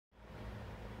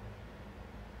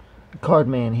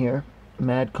Cardman here,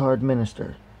 Mad Card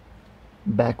Minister,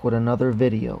 back with another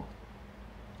video.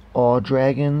 All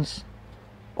dragons,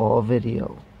 all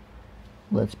video.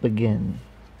 Let's begin.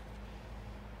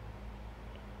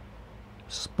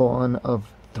 Spawn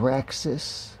of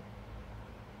Thraxus,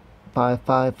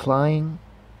 5/5 flying.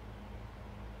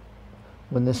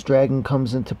 When this dragon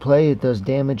comes into play, it does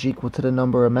damage equal to the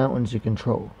number of mountains you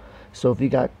control. So if you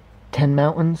got 10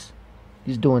 mountains,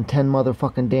 he's doing 10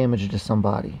 motherfucking damage to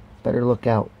somebody. Better look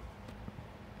out.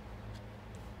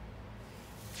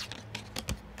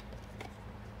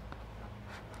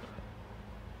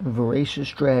 Voracious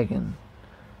Dragon,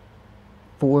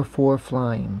 4/4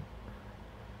 flying.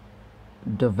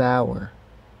 Devour.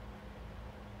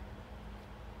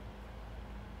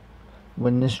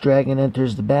 When this dragon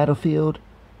enters the battlefield,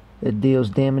 it deals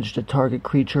damage to target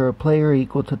creature or player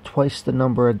equal to twice the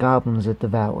number of goblins it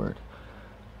devoured.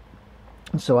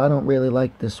 So I don't really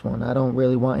like this one. I don't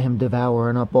really want him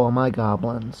devouring up all my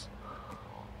goblins.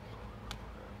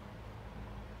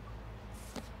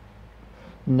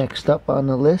 Next up on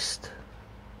the list,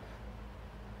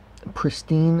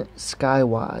 Pristine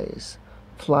Skywise,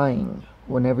 flying.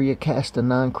 Whenever you cast a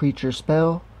non-creature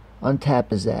spell,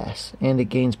 untap his ass, and it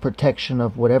gains protection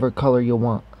of whatever color you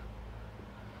want.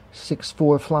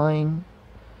 6/4 flying,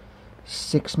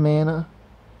 6 mana.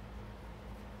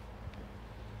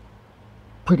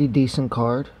 Pretty decent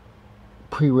card.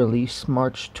 Pre-release,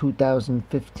 March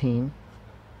 2015.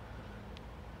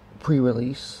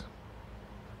 Pre-release.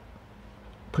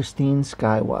 Pristine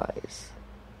Skywise.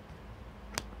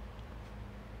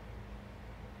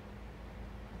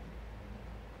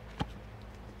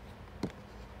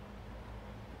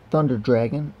 Thunder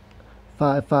Dragon,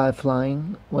 5/5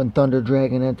 flying. When Thunder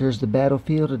Dragon enters the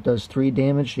battlefield, it does 3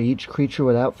 damage to each creature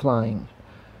without flying,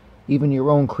 even your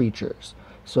own creatures.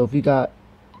 So if you got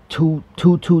two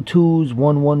 2/2s,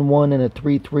 1/1/1, and a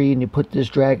 3/3, and you put this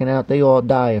dragon out, they all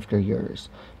die after yours.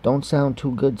 Don't sound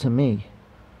too good to me.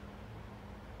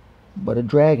 But a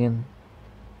dragon,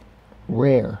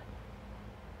 rare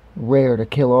to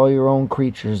kill all your own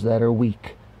creatures that are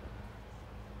weak.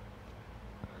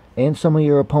 And some of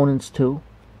your opponents too.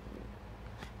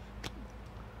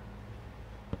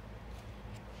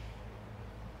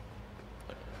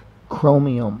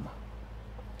 Chromium,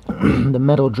 the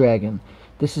Metal Dragon.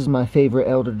 This is my favorite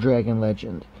Elder Dragon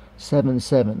legend.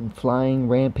 7/7 flying,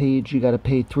 rampage. You gotta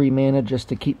pay 3 mana just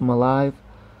to keep him alive.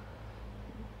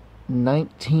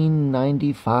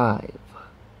 1995.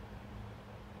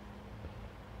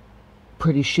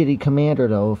 Pretty shitty commander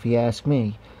though, if you ask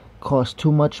me. Costs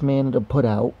too much mana to put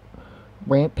out.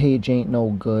 Rampage ain't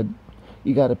no good.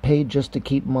 You gotta pay just to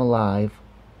keep him alive.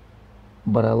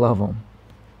 But I love him.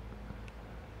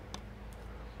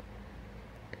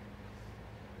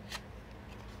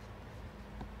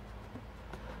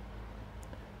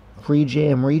 Free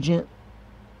Jam Regent.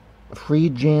 Free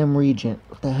Jam Regent.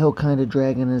 What the hell kind of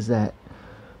dragon is that?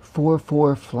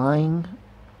 4/4 flying.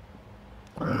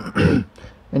 And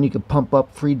you can pump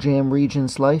up Free Jam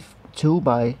Regent's life too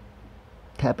by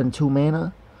tapping 2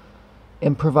 mana.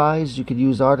 Improvise. You could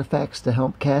use artifacts to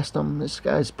help cast him. This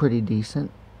guy's pretty decent.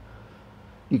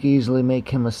 You can easily make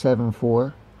him a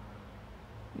 7/4.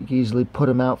 You can easily put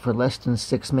him out for less than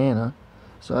 6 mana.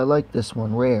 So I like this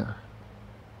one. Rare.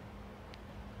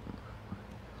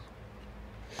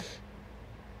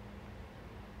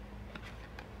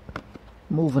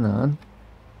 Moving on.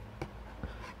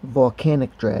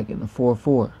 Volcanic Dragon,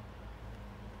 4/4.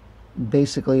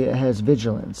 Basically, it has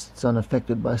vigilance. It's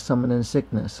unaffected by summon and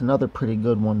sickness. Another pretty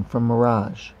good one from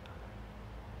Mirage.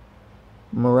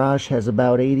 Mirage has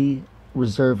about 80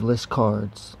 reserve list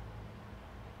cards.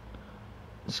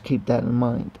 Just keep that in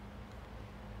mind.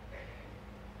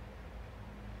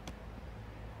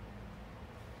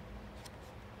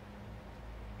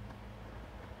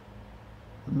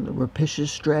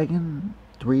 Rapacious Dragon,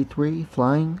 3/3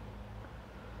 flying.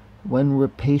 When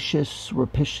rapacious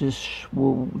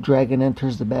dragon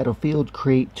enters the battlefield,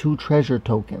 create 2 treasure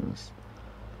tokens.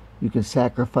 You can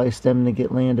sacrifice them to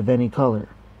get land of any color.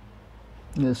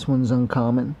 This one's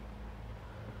uncommon.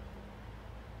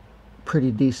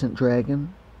 Pretty decent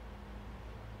dragon.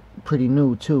 Pretty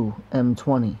new too.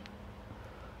 M20.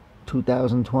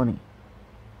 2020.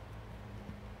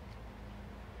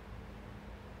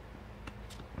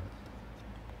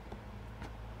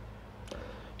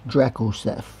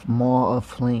 Dracoseph, Maw of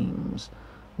Flames.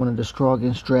 One of the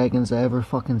strongest dragons I ever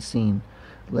fucking seen.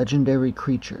 Legendary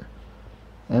creature.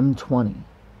 M20.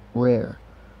 Rare.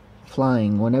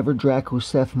 Flying. Whenever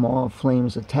Dracoseph Maw of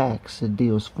Flames attacks, it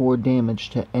deals 4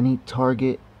 damage to any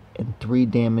target and 3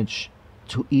 damage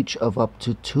to each of up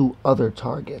to 2 other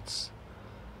targets.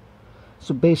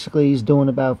 So basically he's doing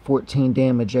about 14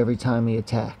 damage every time he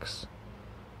attacks.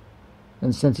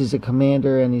 And since he's a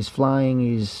commander and he's flying,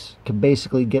 he's can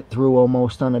basically get through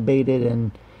almost unabated,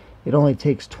 and it only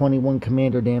takes 21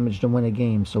 commander damage to win a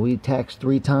game. So he attacks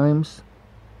 3 times,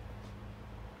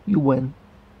 you win.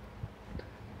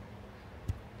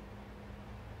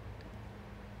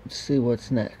 Let's see what's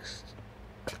next.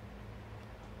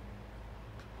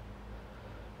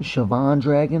 Siobhan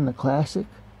Dragon, the classic.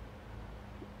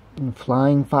 And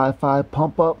flying 5/5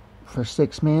 pump up for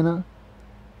 6 mana.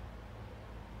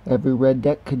 Every red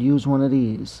deck could use one of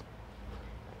these.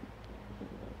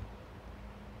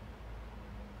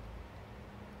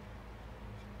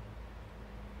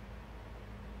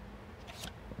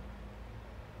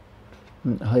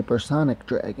 And Hypersonic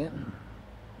Dragon.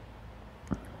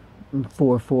 And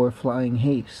 4/4 flying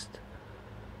haste.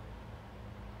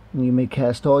 And you may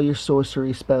cast all your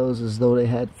sorcery spells as though they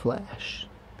had flash.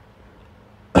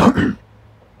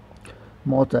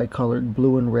 Multicolored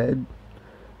blue and red.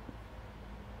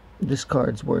 This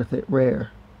card's worth it,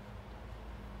 rare.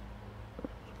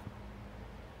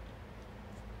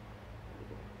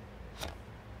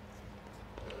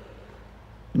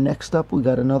 Next up, we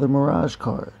got another Mirage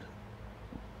card.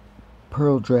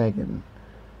 Pearl Dragon.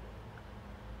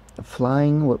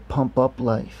 Flying with pump up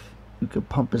life. You could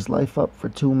pump his life up for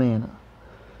 2 mana.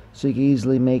 So you can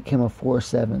easily make him a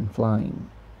 4/7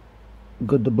 flying.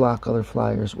 Good to block other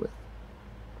flyers with.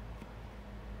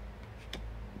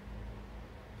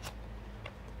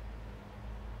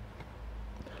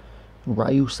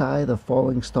 Ryusai, the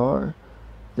Falling Star.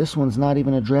 This one's not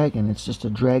even a dragon, it's just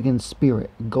a dragon spirit,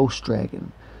 ghost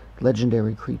dragon,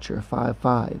 legendary creature,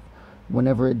 5/5.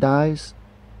 Whenever it dies,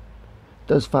 it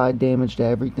does 5 damage to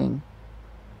everything.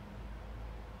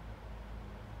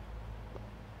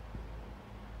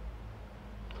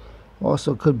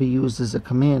 Also could be used as a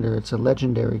commander, it's a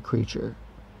legendary creature.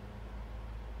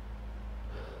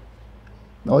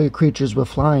 All your creatures with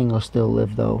flying will still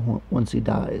live though, once he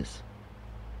dies.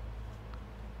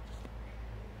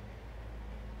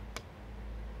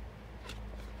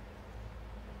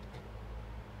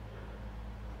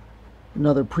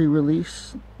 Another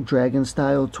pre-release, Dragon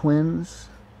Style Twins.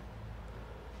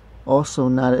 Also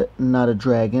not a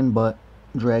dragon, but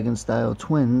Dragon Style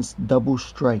Twins, double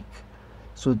strike.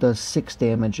 So it does 6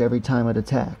 damage every time it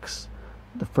attacks.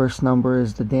 The first number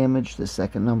is the damage, the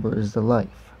second number is the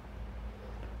life.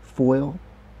 Foil,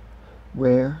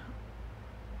 rare.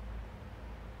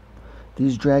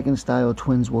 These Dragon Style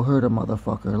Twins will hurt a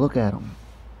motherfucker. Look at them.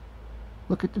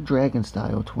 Look at the Dragon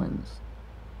Style Twins.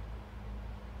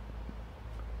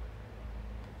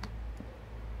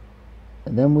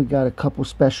 And then we got a couple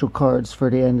special cards for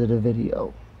the end of the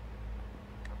video.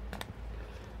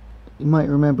 You might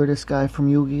remember this guy from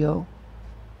Yu-Gi-Oh!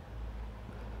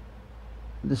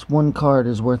 This one card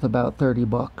is worth about 30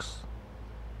 bucks.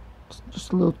 It's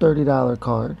just a little $30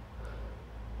 card.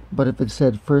 But if it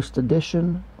said first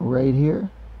edition right here,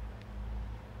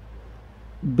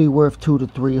 it'd be worth 200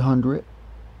 to 300.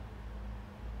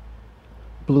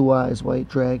 Blue Eyes White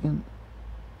Dragon.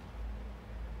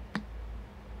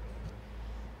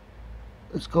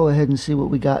 Let's go ahead and see what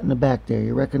we got in the back there.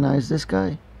 You recognize this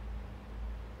guy?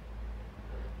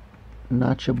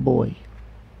 Not your boy.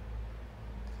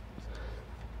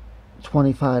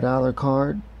 $25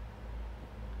 card.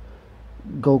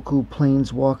 Goku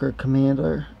Planeswalker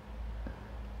Commander.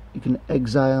 You can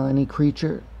exile any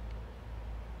creature.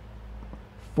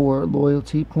 4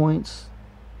 loyalty points.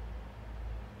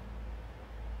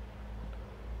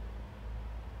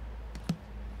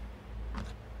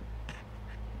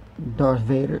 Darth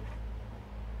Vader.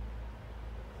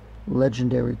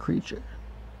 Legendary creature.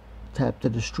 Tap to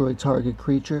destroy target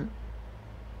creature.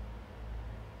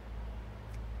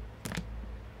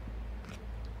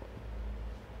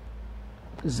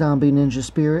 Zombie Ninja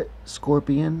Spirit,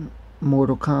 Scorpion,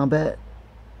 Mortal Kombat,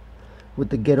 with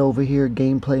the get over here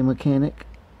gameplay mechanic.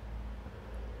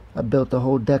 I built a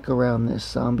whole deck around this,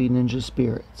 Zombie Ninja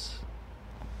Spirits.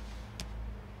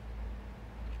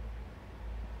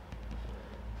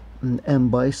 And M.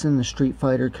 Bison, the Street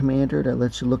Fighter commander that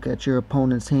lets you look at your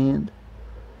opponent's hand.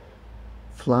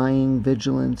 Flying,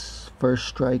 Vigilance, First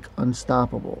Strike,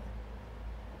 Unstoppable.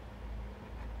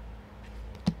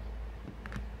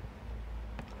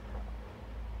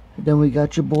 Then we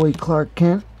got your boy Clark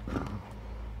Kent.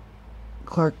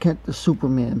 Clark Kent the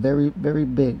Superman, very, very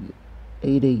big.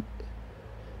 8/8.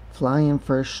 Flying,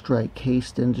 First Strike,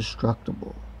 Haste,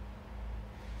 Indestructible.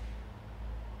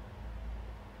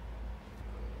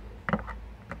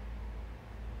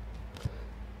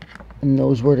 And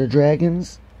those were the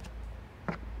dragons.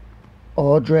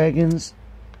 All dragons,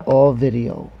 all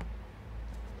video.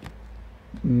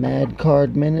 Mad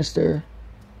Card Minister,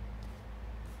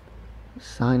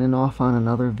 signing off on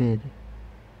another vid.